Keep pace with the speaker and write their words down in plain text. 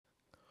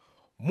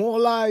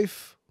More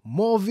life,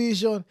 more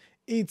vision.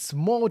 It's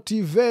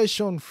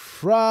Motivation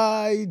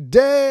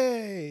Friday.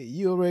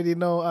 You already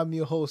know I'm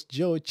your host,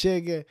 Joe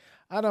Chege,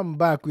 and I'm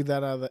back with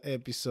another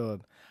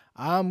episode.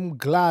 I'm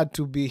glad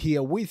to be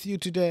here with you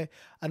today,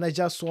 and I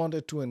just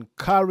wanted to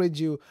encourage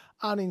you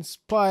and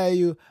inspire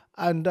you,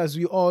 and as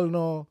we all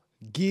know,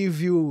 give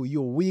you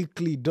your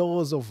weekly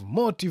dose of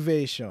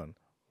motivation.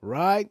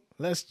 Right?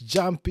 Let's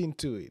jump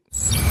into it.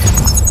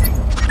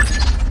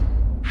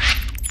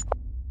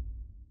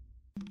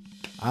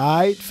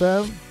 Alright,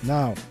 fam.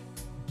 Now,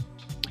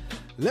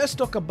 let's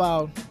talk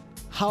about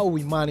how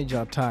we manage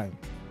our time.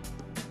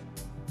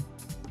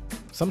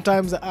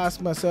 Sometimes I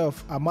ask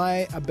myself, am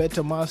I a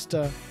better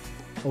master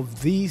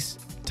of this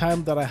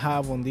time that I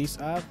have on this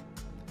earth?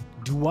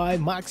 Do I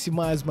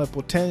maximize my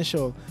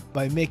potential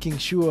by making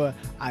sure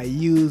I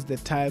use the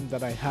time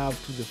that I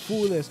have to the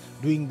fullest,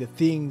 doing the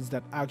things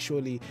that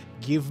actually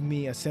give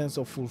me a sense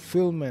of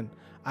fulfillment?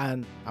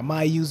 And am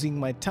I using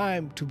my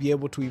time to be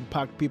able to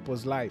impact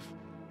people's life?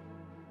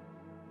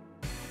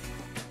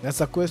 That's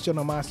a question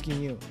I'm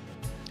asking you.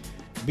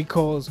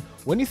 Because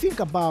when you think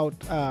about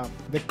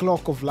the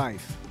clock of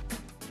life,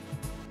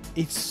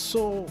 it's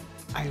so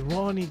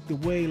ironic the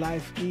way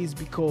life is,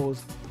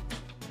 because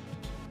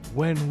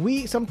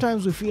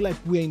sometimes we feel like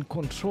we're in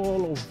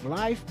control of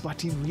life,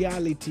 but in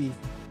reality,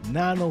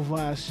 none of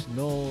us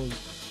knows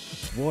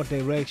what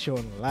direction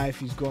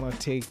life is gonna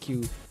take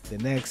you the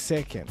next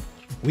second.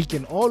 We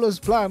can always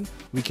plan,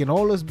 we can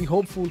always be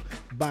hopeful,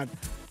 but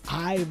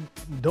I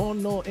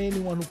don't know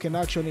anyone who can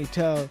actually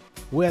tell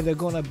where they're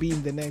going to be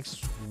in the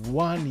next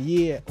 1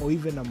 year or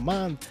even a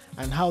month,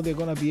 and how they're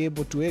going to be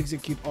able to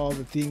execute all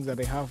the things that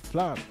they have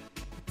planned.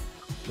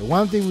 The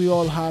one thing we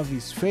all have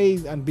is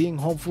faith and being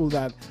hopeful,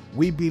 that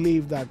we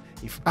believe that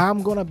if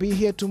I'm going to be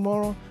here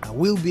tomorrow, I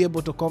will be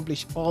able to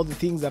accomplish all the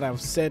things that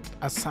I've set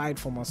aside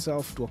for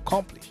myself to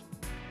accomplish.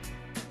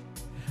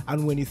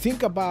 And when you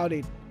think about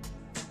it,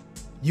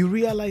 you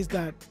realize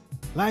that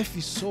life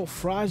is so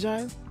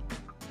fragile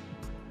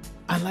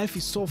and life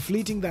is so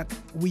fleeting that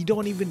we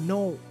don't even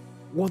know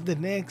what the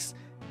next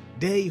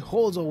day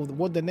holds or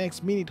what the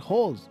next minute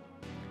holds.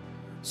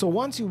 So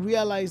once you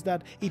realize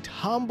that, it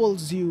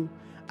humbles you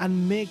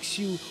and makes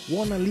you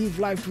want to live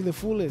life to the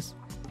fullest.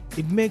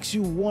 It makes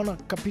you want to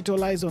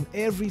capitalize on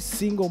every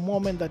single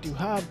moment that you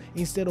have,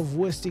 instead of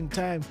wasting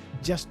time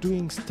just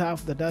doing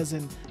stuff that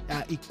doesn't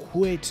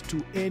equate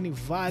to any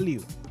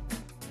value.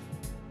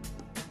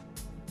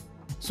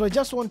 So I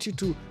just want you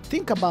to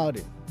think about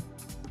it.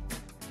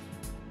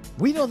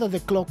 We know that the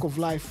clock of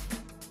life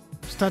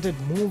started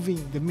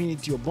moving the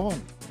minute you're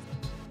born.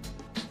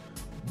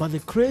 But the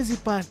crazy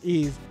part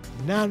is,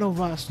 none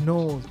of us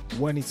knows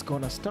when it's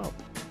gonna stop.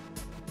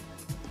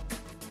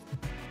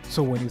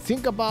 So when you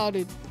think about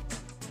it,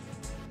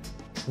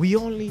 we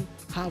only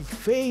have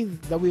faith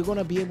that we're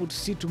gonna be able to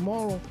see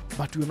tomorrow,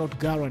 but we're not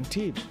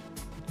guaranteed.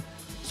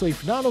 So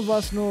if none of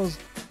us knows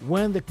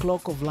when the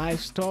clock of life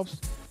stops,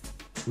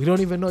 we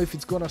don't even know if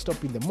it's gonna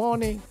stop in the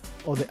morning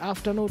or the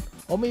afternoon,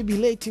 or maybe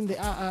late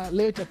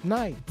at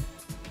night.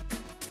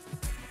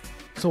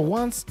 So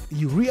once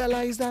you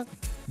realize that,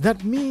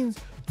 that means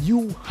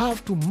you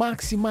have to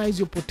maximize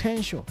your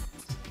potential.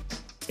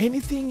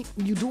 Anything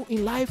you do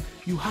in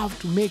life, you have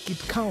to make it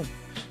count.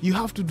 You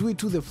have to do it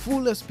to the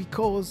fullest,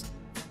 because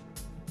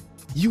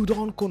you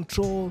don't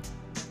control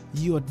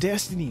your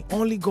destiny.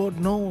 Only God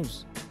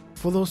knows,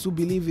 for those who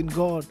believe in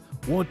God,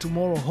 what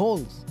tomorrow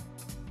holds.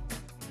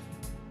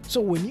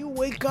 So when you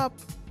wake up,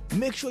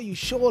 make sure you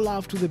show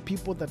love to the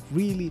people that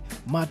really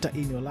matter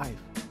in your life.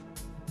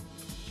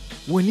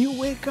 When you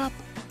wake up,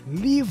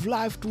 live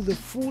life to the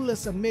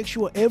fullest and make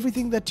sure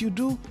everything that you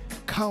do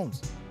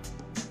counts.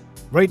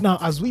 Right now,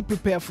 as we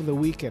prepare for the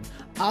weekend,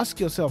 ask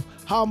yourself,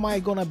 how am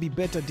I going to be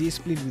better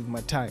disciplined with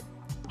my time?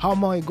 How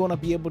am I going to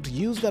be able to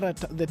use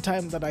the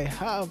time that I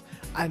have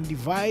and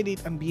divide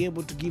it and be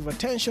able to give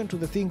attention to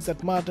the things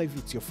that matter, if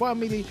it's your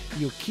family,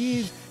 your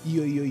kids,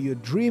 your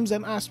dreams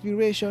and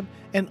aspiration,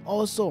 and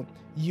also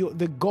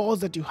the goals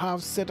that you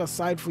have set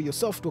aside for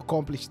yourself to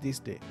accomplish this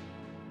day.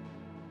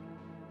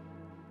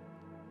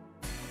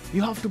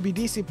 You have to be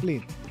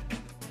disciplined.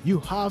 You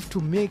have to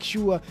make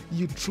sure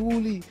you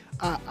truly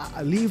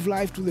live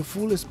life to the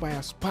fullest by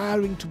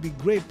aspiring to be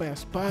great, by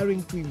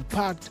aspiring to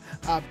impact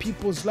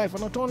people's life.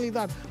 And not only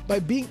that, by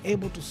being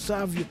able to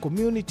serve your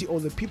community or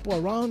the people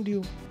around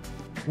you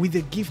with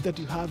the gift that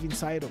you have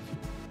inside of you.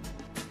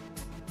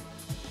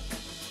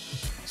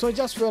 So I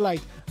just feel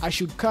like I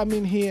should come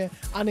in here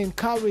and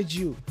encourage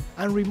you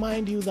and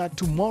remind you that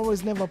tomorrow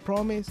is never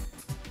promised.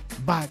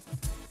 But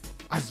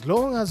as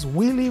long as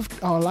we live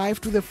our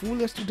life to the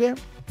fullest today,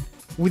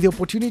 with the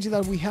opportunity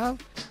that we have,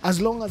 as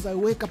long as I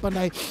wake up and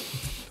I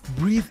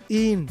breathe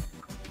in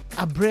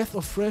a breath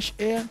of fresh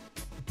air,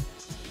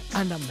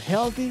 and I'm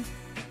healthy,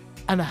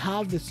 and I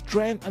have the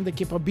strength and the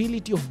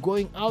capability of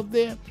going out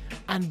there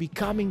and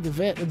becoming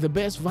the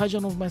best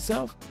version of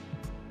myself,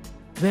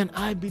 then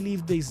I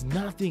believe there's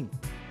nothing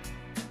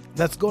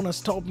that's gonna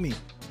stop me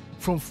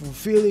from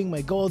fulfilling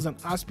my goals and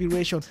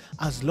aspirations,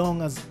 as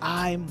long as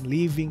I'm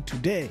living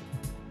today.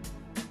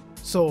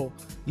 So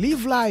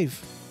Live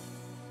life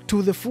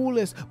to the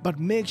fullest, but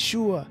make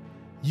sure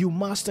you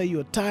master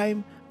your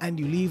time and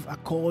you live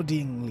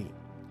accordingly.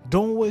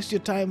 Don't waste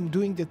your time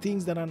doing the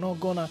things that are not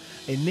gonna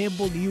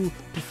enable you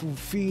to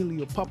fulfill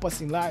your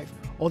purpose in life,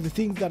 or the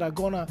things that are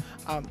gonna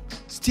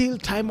steal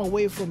time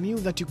away from you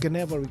that you can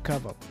never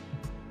recover.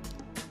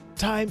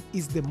 Time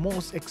is the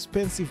most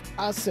expensive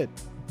asset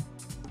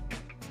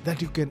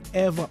that you can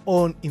ever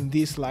own in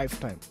this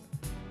lifetime.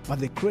 But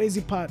the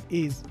crazy part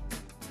is,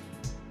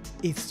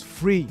 it's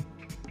free.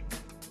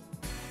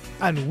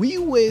 And we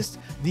waste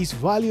this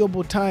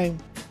valuable time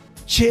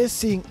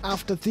chasing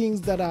after things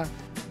that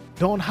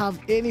don't have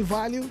any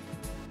value,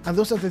 and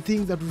those are the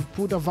things that we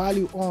put a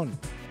value on,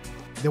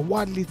 the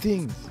worldly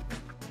things,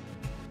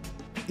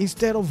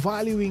 instead of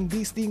valuing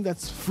this thing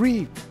that's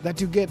free,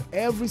 that you get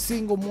every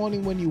single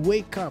morning when you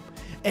wake up,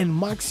 and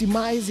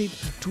maximize it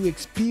to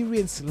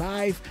experience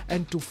life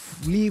and to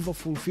live a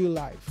fulfilled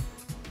life.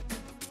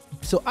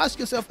 So ask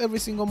yourself every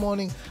single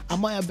morning,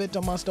 am I a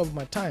better master of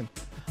my time?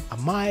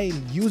 Am I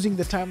using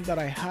the time that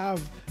I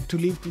have to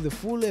live to the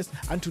fullest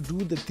and to do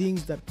the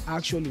things that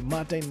actually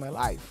matter in my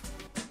life?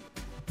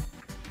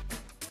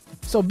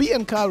 So be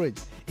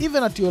encouraged.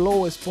 Even at your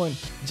lowest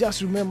point,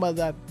 just remember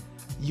that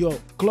your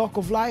clock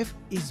of life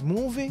is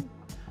moving,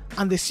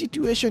 and the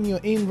situation you're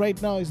in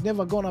right now is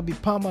never gonna be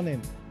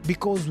permanent,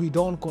 because we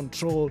don't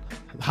control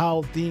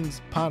how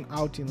things pan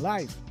out in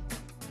life.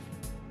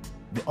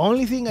 The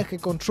only thing I can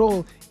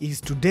control is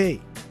today,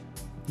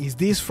 is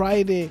this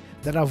Friday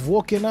that I've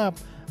woken up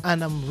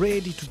and I'm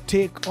ready to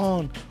take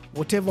on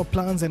whatever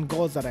plans and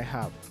goals that I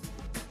have.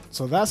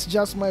 So that's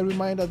just my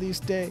reminder this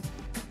day.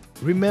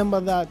 Remember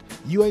that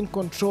you are in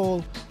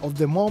control of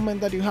the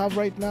moment that you have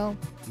right now.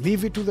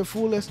 Live it to the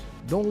fullest.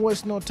 Don't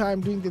waste no time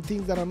doing the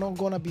things that are not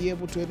going to be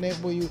able to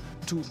enable you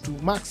to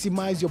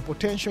maximize your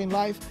potential in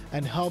life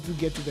and help you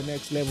get to the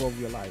next level of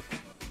your life.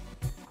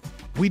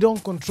 We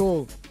don't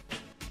control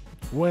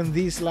when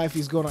this life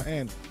is going to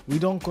end. We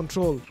don't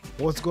control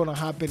what's going to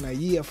happen a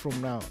year from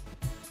now.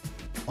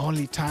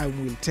 Only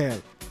time will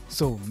tell.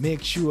 So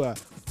make sure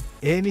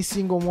any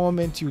single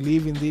moment you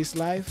live in this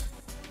life,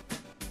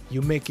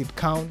 you make it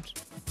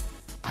count,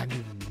 and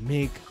you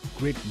make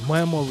great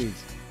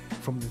memories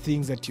from the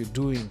things that you're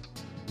doing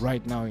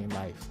right now in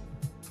life.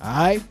 All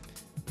right?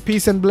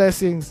 Peace and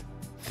blessings.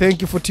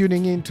 Thank you for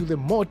tuning in to the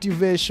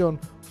Motivation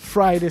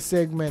Friday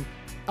segment.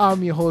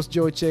 I'm your host,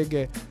 Joe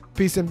Chege.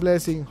 Peace and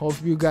blessing. Hope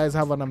you guys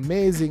have an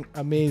amazing,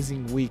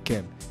 amazing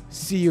weekend.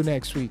 See you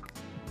next week.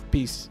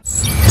 Peace.